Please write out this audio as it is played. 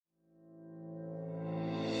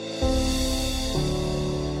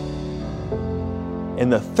in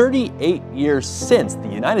the 38 years since, the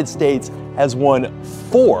United States has won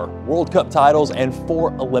 4 World Cup titles and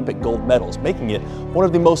 4 Olympic gold medals, making it one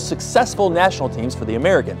of the most successful national teams for the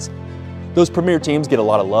Americans. Those premier teams get a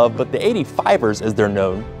lot of love, but the 85ers, as they're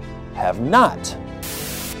known, have not.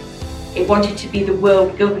 It wanted to be the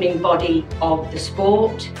world governing body of the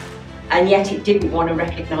sport, and yet it didn't want to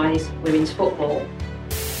recognise women's football.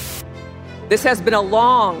 This has been a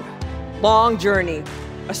long, long journey,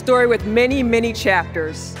 a story with many, many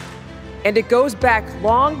chapters. And it goes back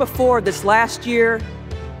long before this last year,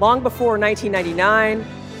 long before 1999.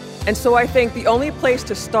 And so I think the only place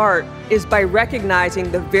to start is by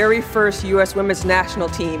recognizing the very first U.S. women's national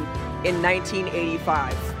team in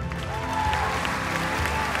 1985.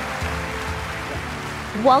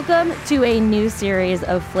 Welcome to a new series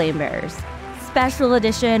of Flame Bearers, special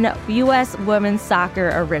edition U.S. Women's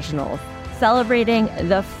Soccer Originals, celebrating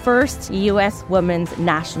the first U.S. Women's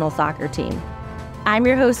National Soccer Team. I'm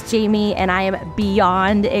your host, Jamie, and I am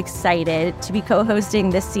beyond excited to be co-hosting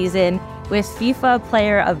this season with FIFA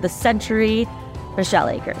Player of the Century, Michelle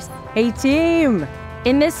Akers. Hey, team!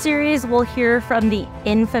 In this series, we'll hear from the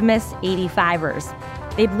infamous 85ers.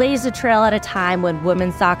 They blazed a trail at a time when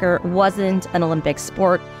women's soccer wasn't an Olympic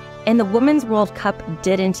sport, and the Women's World Cup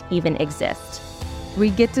didn't even exist. We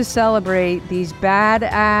get to celebrate these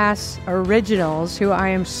badass originals who I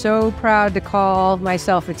am so proud to call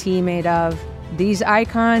myself a teammate of. These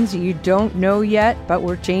icons you don't know yet, but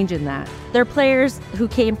we're changing that. They're players who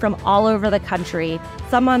came from all over the country,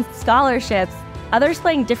 some on scholarships, others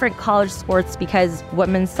playing different college sports because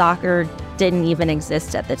women's soccer didn't even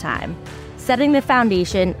exist at the time, setting the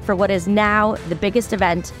foundation for what is now the biggest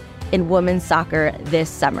event in women's soccer this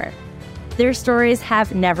summer. Their stories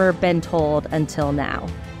have never been told until now.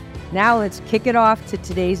 Now let's kick it off to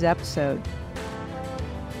today's episode.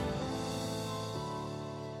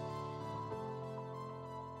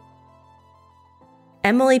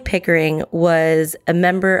 Emily Pickering was a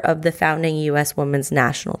member of the founding U.S. women's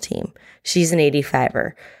national team. She's an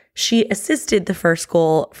 85er. She assisted the first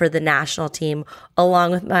goal for the national team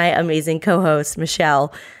along with my amazing co-host,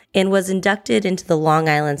 Michelle, and was inducted into the Long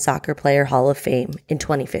Island Soccer Player Hall of Fame in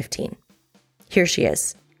 2015. Here she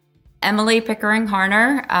is. Emily Pickering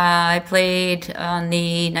Harner. I played on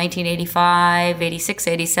the 1985, 86,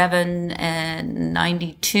 87, and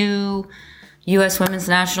 92 U.S. women's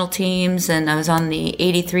national teams, and I was on the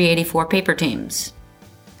 83, 84 paper teams.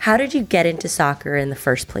 How did you get into soccer in the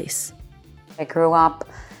first place? I grew up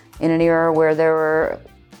in an era where there were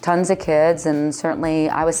tons of kids, and certainly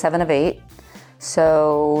I was 7 of 8.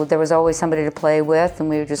 So there was always somebody to play with, and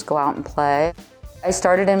we would just go out and play. I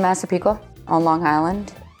started in Massapequa on Long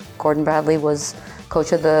Island. Gordon Bradley was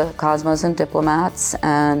coach of the Cosmos and Diplomats,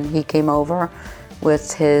 and he came over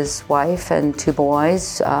with his wife and 2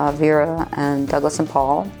 boys, Vera and Douglas and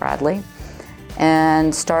Paul Bradley,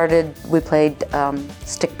 and we played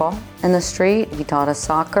stickball in the street. He taught us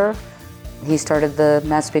soccer. He started the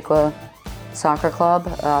Massapequa Soccer Club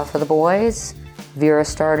for the boys. Vera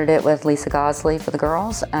started it with Lisa Gosley for the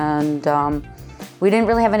girls, and we didn't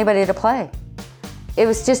really have anybody to play. It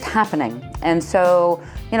was just happening. And so,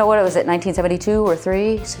 what was it, 1972 or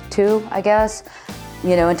 2, I guess?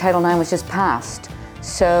 And Title IX was just passed.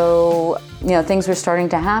 So, things were starting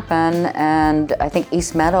to happen, and I think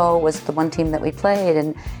East Meadow was the one team that we played,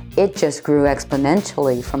 and it just grew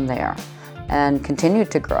exponentially from there and continued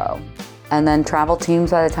to grow. And then travel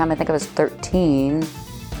teams, by the time I think I was 13,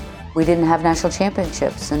 we didn't have national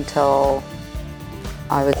championships until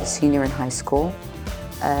I was a senior in high school.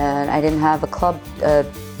 And I didn't have a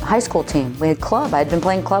high school team. We had club. I'd been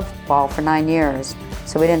playing club ball for 9 years,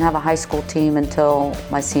 so we didn't have a high school team until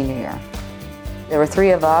my senior year. There were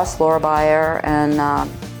 3 of us, Laura Beyer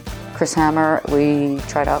and Chris Hammer. We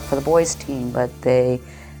tried out for the boys team, but they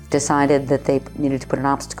decided that they needed to put an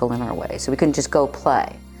obstacle in our way, so we couldn't just go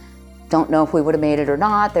play. Don't know if we would have made it or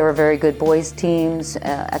not. They were very good boys teams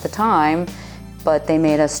at the time, but they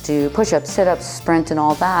made us do push-ups, sit-ups, sprint, and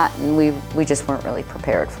all that, and we just weren't really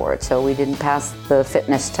prepared for it, so we didn't pass the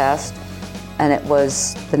fitness test, and it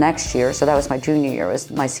was the next year, so that was my junior year, it was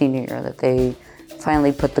my senior year that they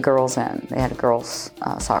finally put the girls in. They had a girls'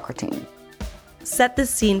 soccer team. Set the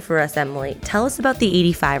scene for us, Emily. Tell us about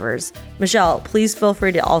the 85ers. Michelle, please feel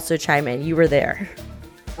free to also chime in. You were there.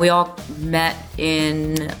 We all met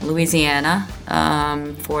in Louisiana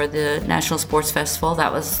for the National Sports Festival.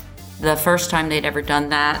 That was the first time they'd ever done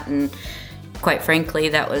that, and quite frankly,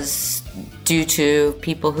 that was due to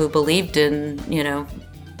people who believed in,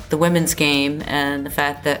 the women's game and the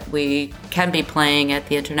fact that we can be playing at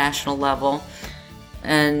the international level,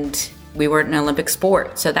 and we weren't an Olympic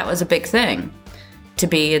sport, so that was a big thing. to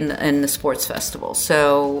be in the sports festival.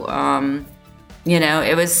 So,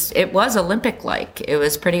 it was Olympic-like. It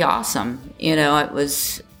was pretty awesome. It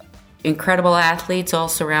was incredible athletes all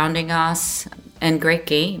surrounding us and great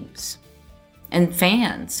games and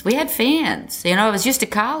fans. We had fans. It was used to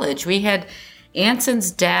college. We had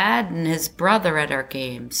Anson's dad and his brother at our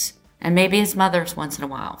games, and maybe his mother's once in a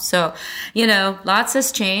while. So, lots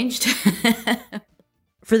has changed.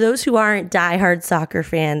 For those who aren't diehard soccer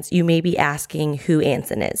fans, you may be asking who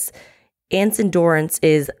Anson is. Anson Dorrance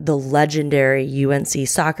is the legendary UNC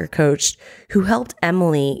soccer coach who helped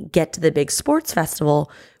Emily get to the big sports festival,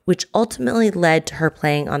 which ultimately led to her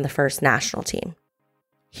playing on the first national team.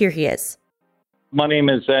 Here he is. My name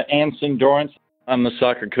is Anson Dorrance. I'm the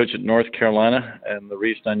soccer coach at North Carolina, and the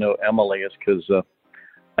reason I know Emily is because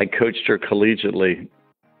I coached her collegiately.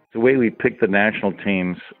 The way we picked the national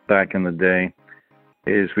teams back in the day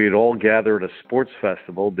is we'd all gather at a sports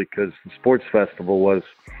festival, because the sports festival was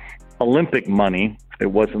Olympic money. It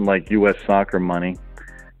wasn't like U.S. soccer money.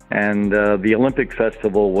 And the Olympic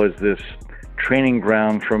festival was this training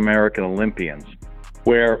ground for American Olympians,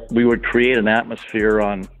 where we would create an atmosphere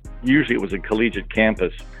on, usually it was a collegiate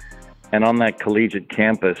campus, and on that collegiate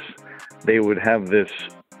campus, they would have this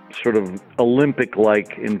sort of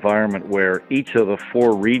Olympic-like environment where each of the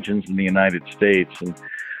 4 regions in the United States, and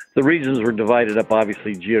the regions were divided up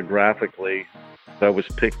obviously geographically. I was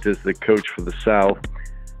picked as the coach for the South,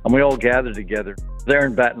 and we all gathered together there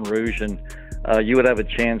in Baton Rouge, and you would have a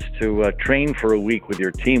chance to train for a week with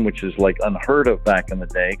your team, which is like unheard of back in the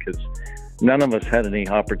day, because none of us had any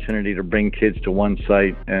opportunity to bring kids to one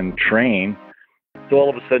site and train. So all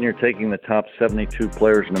of a sudden you're taking the top 72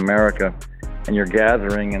 players in America and you're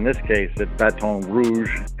gathering, in this case, at Baton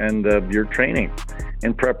Rouge, and you're training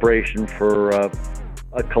in preparation for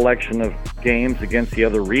a collection of games against the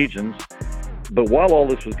other regions. But while all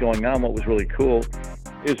this was going on, what was really cool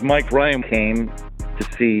is Mike Ryan came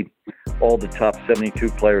to see all the top 72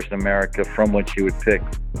 players in America, from which he would pick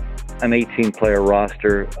an 18-player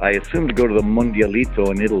roster, I assume, to go to the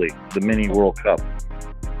Mundialito in Italy, the mini World Cup.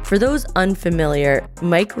 For those unfamiliar,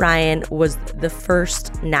 Mike Ryan was the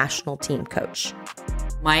first national team coach.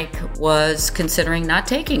 Mike was considering not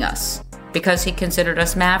taking us because he considered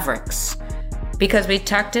us mavericks, because we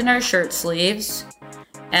tucked in our shirt sleeves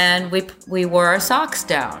and we wore our socks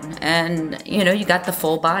down, and you got the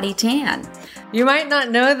full body tan. You might not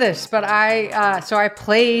know this, but I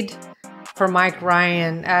played for Mike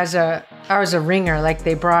Ryan I was a ringer. Like,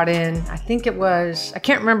 they brought in, I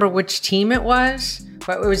can't remember which team it was,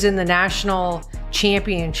 but it was in the national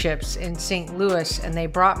championships in St. Louis, and they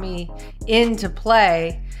brought me in to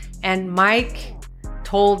play, and Mike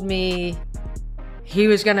told me he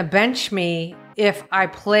was going to bench me if I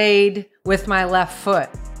played with my left foot.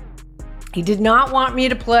 He did not want me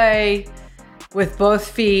to play with both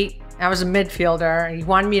feet. I was a midfielder. He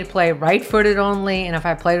wanted me to play right-footed only, and if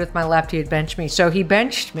I played with my left, he'd bench me. So he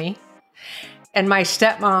benched me. And my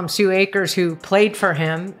stepmom, Sue Akers, who played for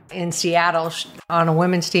him in Seattle on a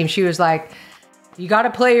women's team, she was like, "You got to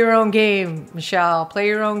play your own game, Michelle. Play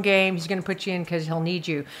your own game. He's going to put you in because he'll need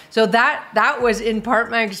you." So that was in part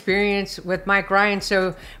my experience with Mike Ryan.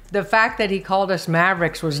 So the fact that he called us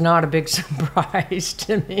Mavericks was not a big surprise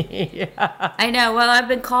to me. I know. Well, I've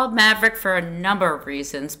been called Maverick for a number of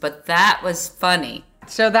reasons, but that was funny.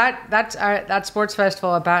 So that sports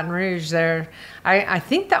festival at Baton Rouge there, I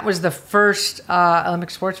think that was the first Olympic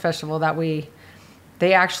sports festival that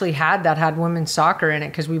they actually had women's soccer in it,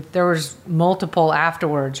 because there was multiple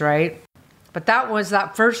afterwards, right? But that was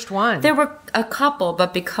that first one. There were a couple,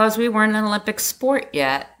 but because we weren't an Olympic sport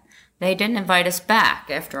yet, they didn't invite us back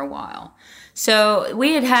after a while. So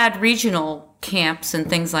we had regional camps and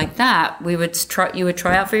things like that. You would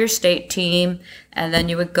try out for your state team, and then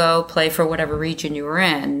you would go play for whatever region you were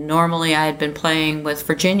in. Normally, I had been playing with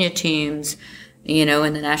Virginia teams, in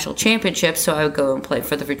the national championship, so I would go and play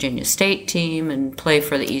for the Virginia state team and play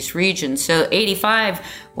for the East region. So 85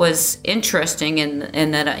 was interesting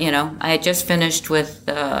in that, I had just finished with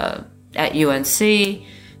at UNC,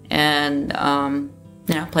 and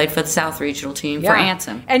played for the South Regional team for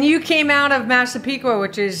Anson. And you came out of Massapequa,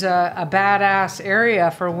 which is a badass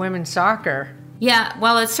area for women's soccer. Yeah,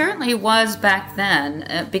 well, it certainly was back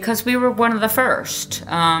then, because we were one of the first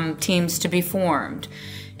teams to be formed.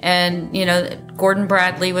 And, Gordon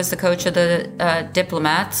Bradley was the coach of the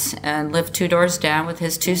Diplomats and lived 2 doors down with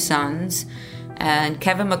his 2 sons. And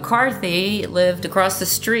Kevin McCarthy lived across the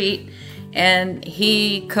street, and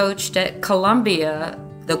he coached at Columbia,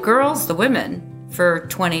 the girls, the women, for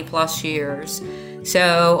 20 plus years.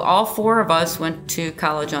 So all four of us went to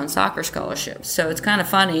college on soccer scholarships. So it's kind of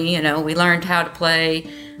funny, we learned how to play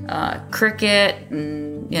cricket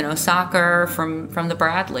and, soccer from the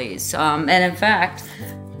Bradleys. And in fact,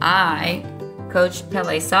 I coached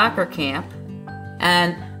Pele's soccer camp,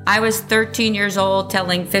 and I was 13 years old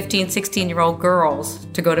telling 15, 16-year-old girls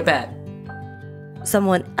to go to bed.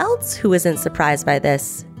 Someone else who isn't surprised by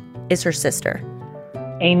this is her sister.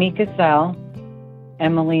 Amy Cassell.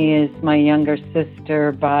 Emily is my younger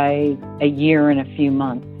sister by a year and a few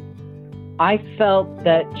months. I felt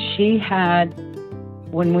that she had,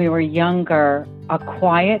 when we were younger, a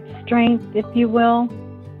quiet strength, if you will,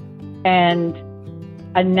 and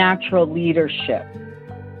a natural leadership.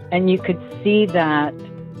 And you could see that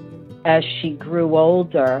as she grew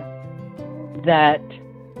older, that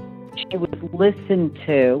she was listened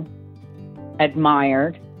to,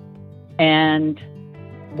 admired, and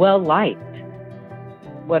well-liked.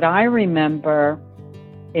 What I remember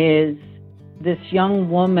is this young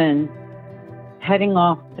woman heading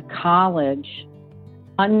off to college,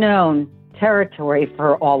 unknown territory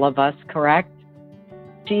for all of us, correct?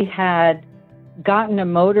 She had gotten a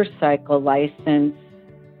motorcycle license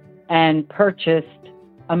and purchased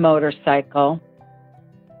a motorcycle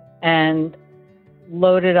and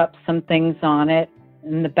loaded up some things on it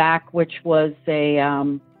in the back, which was a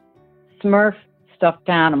Smurf stuffed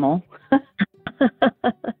animal,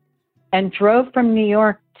 and drove from New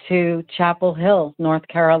York to Chapel Hill, North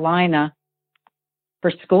Carolina,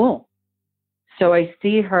 for school. So I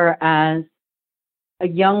see her as a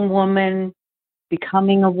young woman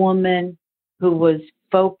becoming a woman who was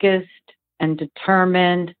focused and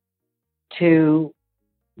determined to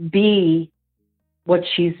be what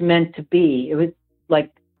she's meant to be. It was like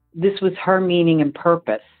this was her meaning and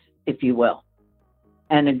purpose, if you will,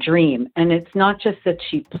 and a dream. And it's not just that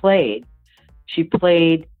she played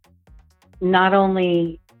not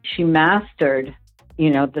only she mastered,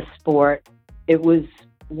 the sport, it was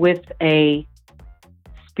with a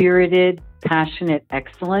spirited, passionate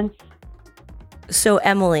excellence. So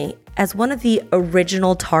Emily, as one of the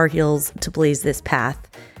original Tar Heels to blaze this path,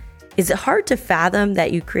 is it hard to fathom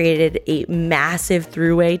that you created a massive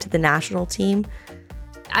throughway to the national team?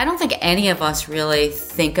 I don't think any of us really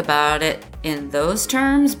think about it in those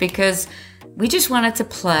terms because we just wanted to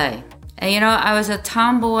play. And I was a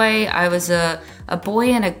tomboy. I was a boy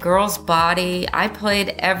in a girl's body. I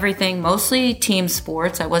played everything, mostly team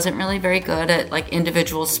sports. I wasn't really very good at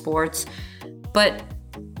individual sports. But,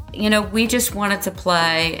 we just wanted to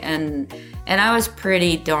play and I was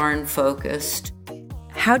pretty darn focused.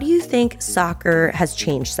 How do you think soccer has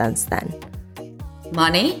changed since then?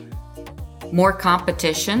 Money, more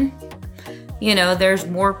competition. There's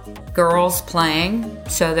more girls playing,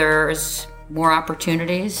 so there's more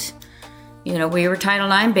opportunities. We were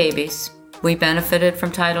Title IX babies. We benefited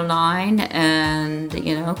from Title IX and,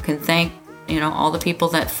 can thank, all the people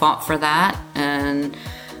that fought for that. And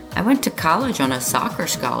I went to college on a soccer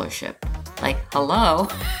scholarship. Hello,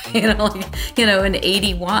 in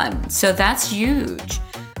 81. So that's huge.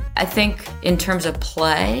 I think in terms of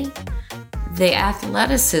play, the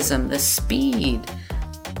athleticism, the speed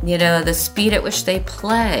at which they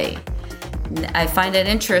play. I find it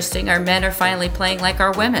interesting. Our men are finally playing like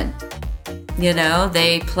our women.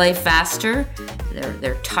 They play faster.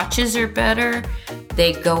 Their touches are better.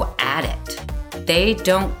 They go at it. They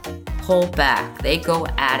don't hold back. They go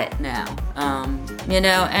at it now.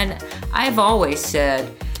 And I've always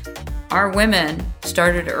said our women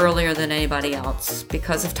started earlier than anybody else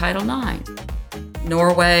because of Title IX.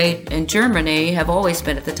 Norway and Germany have always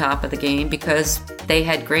been at the top of the game because they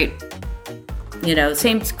had great,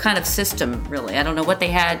 same kind of system, really. I don't know what they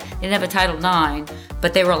had. They didn't have a Title IX,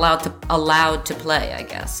 but they were allowed to play, I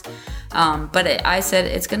guess. But I said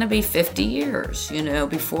it's going to be 50 years,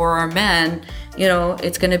 before our men,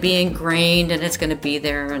 it's going to be ingrained and it's going to be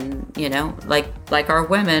there. And, like our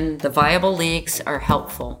women, the viable leagues are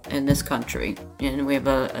helpful in this country. And we have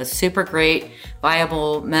a super great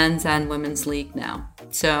viable men's and women's league now.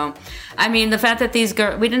 So, the fact that these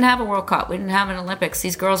girls, we didn't have a World Cup, we didn't have an Olympics.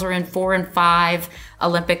 These girls are in 4 and 5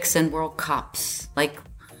 Olympics and World Cups.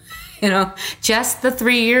 Just the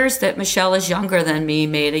 3 years that Michelle is younger than me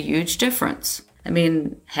made a huge difference.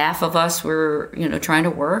 Half of us were, trying to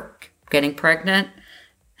work, getting pregnant,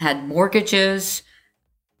 had mortgages.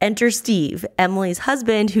 Enter Steve, Emily's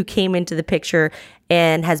husband, who came into the picture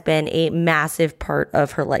and has been a massive part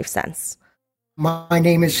of her life since. My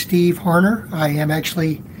name is Steve Horner. I am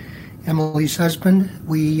actually Emily's husband.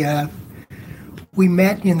 We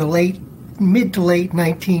met in the mid to late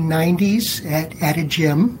 1990s at a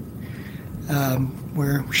gym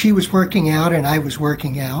where she was working out and I was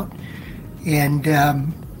working out.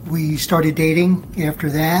 And we started dating after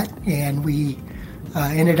that, and we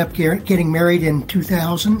ended up getting married in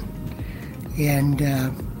 2000, and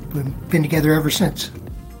we've been together ever since.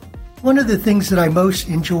 One of the things that I most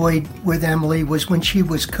enjoyed with Emily was when she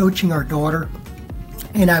was coaching our daughter,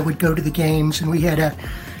 and I would go to the games, and we had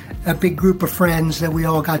a big group of friends that we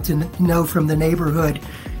all got to know from the neighborhood.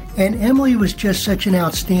 And Emily was just such an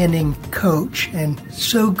outstanding coach and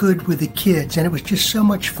so good with the kids, and it was just so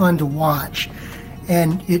much fun to watch.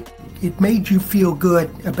 And it made you feel good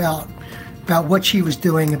about what she was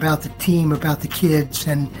doing, about the team, about the kids,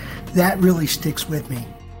 and that really sticks with me.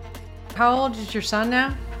 How old is your son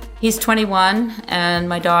now? He's 21 and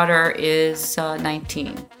my daughter is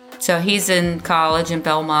 19. So he's in college in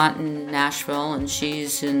Belmont and Nashville, and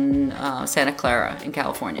she's in Santa Clara in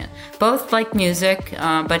California. Both like music,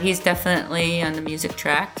 but he's definitely on the music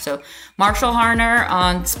track. So Marshall Harner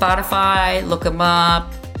on Spotify, look him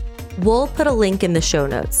up. We'll put a link in the show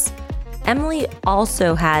notes. Emily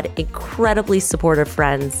also had incredibly supportive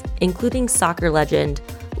friends, including soccer legend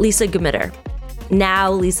Lisa Gmitter.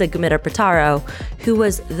 Now Lisa Gmitter-Pitaro, who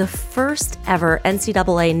was the first ever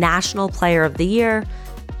NCAA National Player of the Year.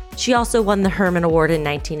 She also won the Herman Award in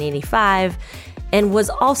 1985 and was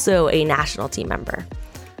also a national team member.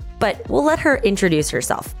 But we'll let her introduce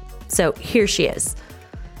herself. So here she is.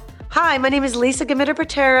 Hi, my name is Lisa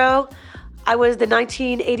Gmitter-Pitaro. I was the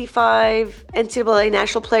 1985 NCAA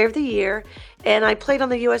National Player of the Year, and I played on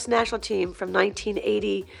the U.S. national team from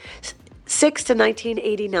 1986 to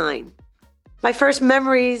 1989. My first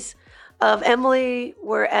memories of Emily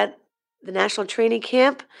were at the National Training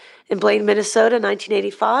Camp in Blaine, Minnesota,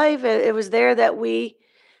 1985. It was there that we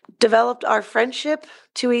developed our friendship,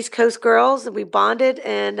 two East Coast girls, and we bonded,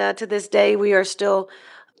 and to this day, we are still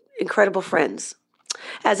incredible friends.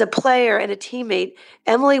 As a player and a teammate,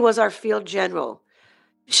 Emily was our field general.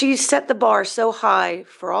 She set the bar so high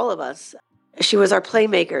for all of us. She was our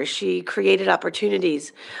playmaker. She created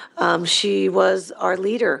opportunities. She was our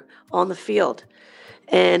leader on the field.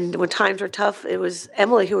 And when times were tough, it was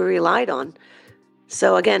Emily who we relied on.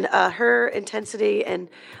 So again, her intensity and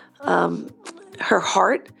her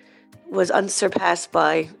heart was unsurpassed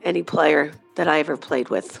by any player that I ever played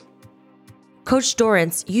with. Coach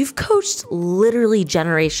Dorrance, you've coached literally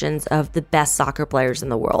generations of the best soccer players in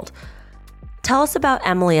the world. Tell us about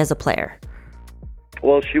Emily as a player.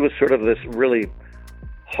 Well, she was sort of this really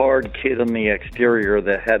hard kid on the exterior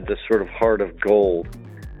that had this sort of heart of gold.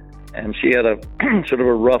 And she had a sort of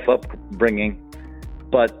a rough upbringing,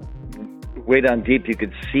 but way down deep you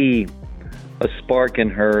could see a spark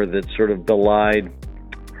in her that sort of belied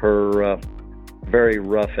her very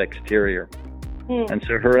rough exterior. And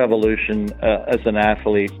so her evolution as an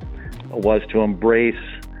athlete was to embrace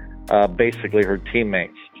basically her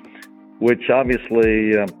teammates, which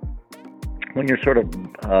obviously when you're sort of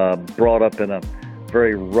brought up in a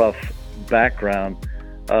very rough background,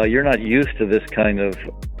 you're not used to this kind of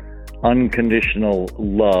unconditional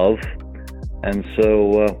love. And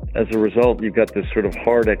so as a result, you've got this sort of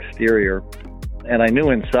hard exterior. And I knew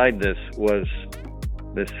inside this was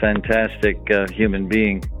this fantastic human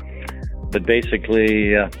being. But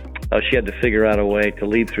basically, she had to figure out a way to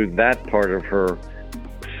lead through that part of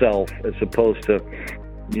herself as opposed to,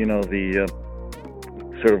 the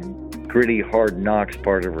sort of gritty, hard knocks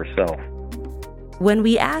part of herself. When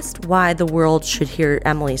we asked why the world should hear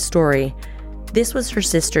Emily's story, this was her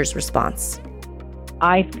sister's response.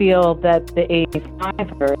 I feel that the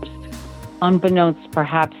 85ers, unbeknownst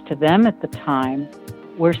perhaps to them at the time,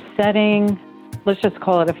 were setting, let's just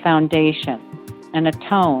call it a foundation and a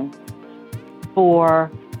tone for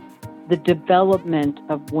the development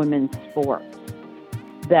of women's sports,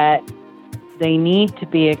 that they need to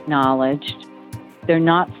be acknowledged. They're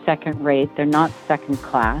not second rate. They're not second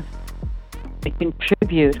class. They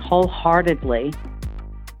contribute wholeheartedly.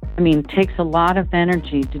 I mean, it takes a lot of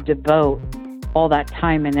energy to devote all that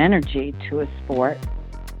time and energy to a sport.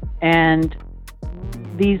 And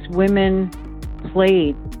these women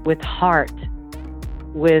played with heart,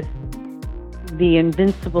 with the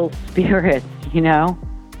invincible spirits,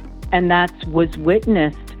 and that was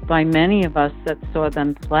witnessed by many of us that saw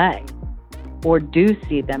them play or do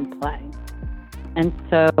see them play. And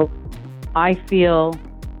so I feel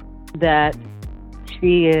that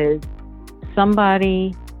she is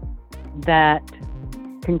somebody that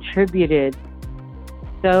contributed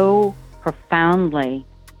so profoundly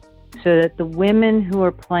so that the women who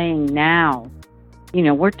are playing now,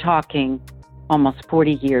 we're talking almost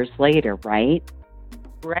 40 years later, right?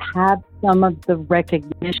 Have some of the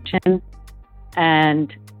recognition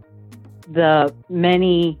and the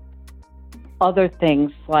many other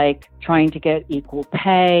things like trying to get equal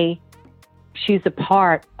pay, she's a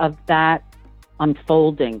part of that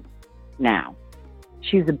unfolding now.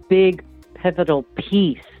 She's a big pivotal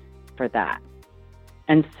piece for that.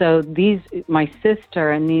 And so my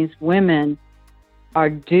sister and these women are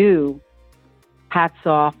due hats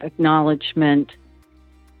off, acknowledgement,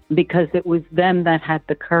 because it was them that had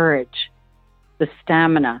the courage, the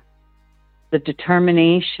stamina, the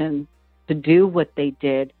determination to do what they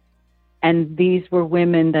did. And these were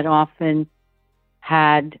women that often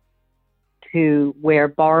had to wear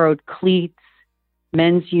borrowed cleats,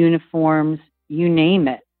 men's uniforms, you name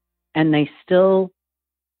it, and they still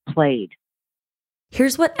played.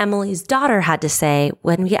 Here's what Emily's daughter had to say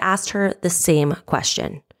when we asked her the same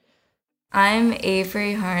question. I'm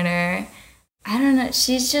Avery Harner. I don't know,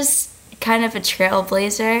 she's just kind of a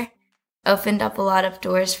trailblazer. Opened up a lot of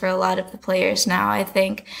doors for a lot of the players now. I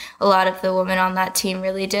think a lot of the women on that team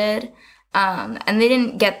really did. And they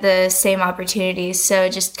didn't get the same opportunities, so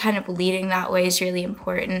just kind of leading that way is really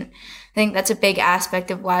important. I think that's a big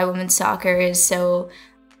aspect of why women's soccer is so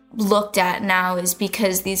looked at now, is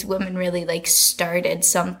because these women really started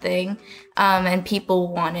something, and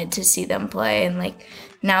people wanted to see them play. And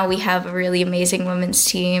now we have a really amazing women's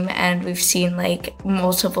team, and we've seen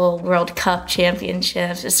multiple World Cup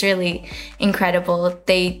championships. It's really incredible.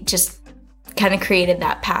 They just kind of created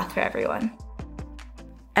that path for everyone.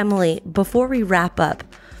 Emily, before we wrap up,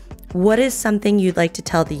 what is something you'd like to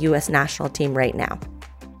tell the U.S. national team right now?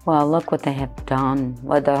 Well, look what they have done.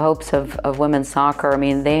 What the hopes of women's soccer. I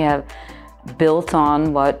mean, they have built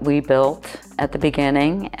on what we built at the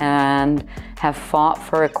beginning and have fought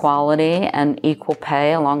for equality and equal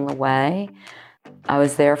pay along the way. I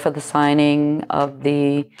was there for the signing of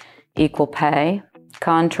the equal pay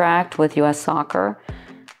contract with U.S. Soccer.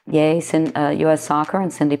 Yay, U.S. Soccer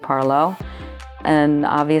and Cindy Parlow. And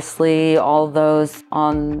obviously all those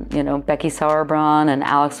on, Becky Sauerbrunn and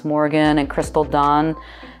Alex Morgan and Crystal Dunn,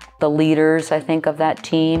 the leaders, I think, of that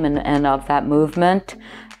team and of that movement,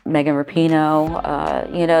 Megan Rapinoe,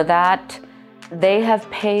 that they have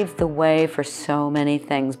paved the way for so many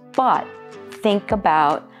things. But think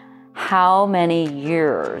about how many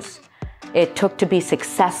years it took to be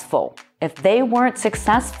successful. If they weren't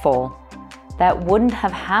successful, that wouldn't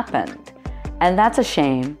have happened. And that's a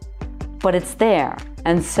shame, but it's there.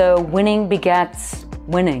 And so winning begets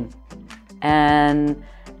winning. And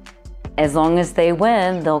as long as they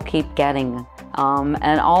win, they'll keep getting.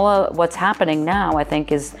 And all of what's happening now, I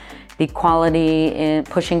think, is the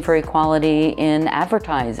pushing for equality in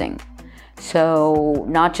advertising. So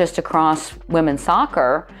not just across women's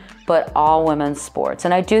soccer, but all women's sports.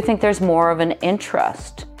 And I do think there's more of an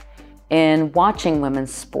interest in watching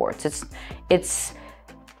women's sports. It's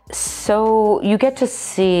so you get to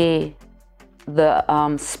see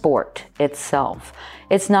the sport itself.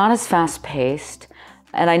 It's not as fast-paced.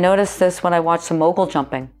 And I noticed this when I watched some mogul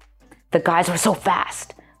jumping. The guys were so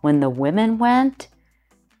fast. When the women went,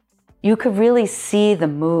 you could really see the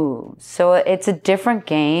moves. So it's a different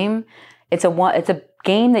game. It's a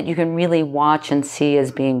game that you can really watch and see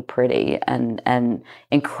as being pretty and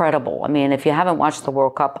incredible. I mean, if you haven't watched the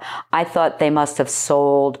World Cup, I thought they must have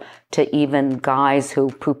sold to even guys who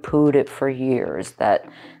poo-pooed it for years that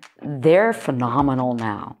they're phenomenal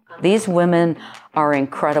now. These women are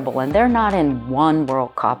incredible, and they're not in one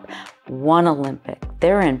World Cup, one Olympic.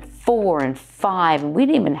 They're in 4 and 5, and we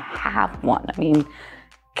didn't even have one. I mean,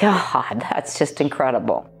 God, that's just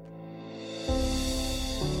incredible.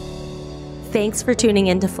 Thanks for tuning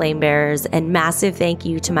in to Flame Bearers, and massive thank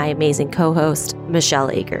you to my amazing co-host,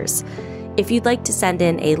 Michelle Akers. If you'd like to send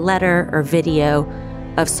in a letter or video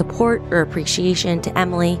of support or appreciation to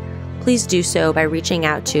Emily, please do so by reaching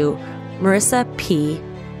out to Marissa P.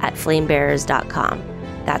 at flamebearers.com.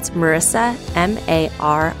 That's Marissa,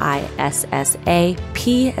 Marissa,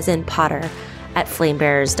 P as in Potter, at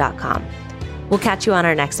flamebearers.com. We'll catch you on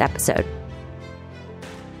our next episode.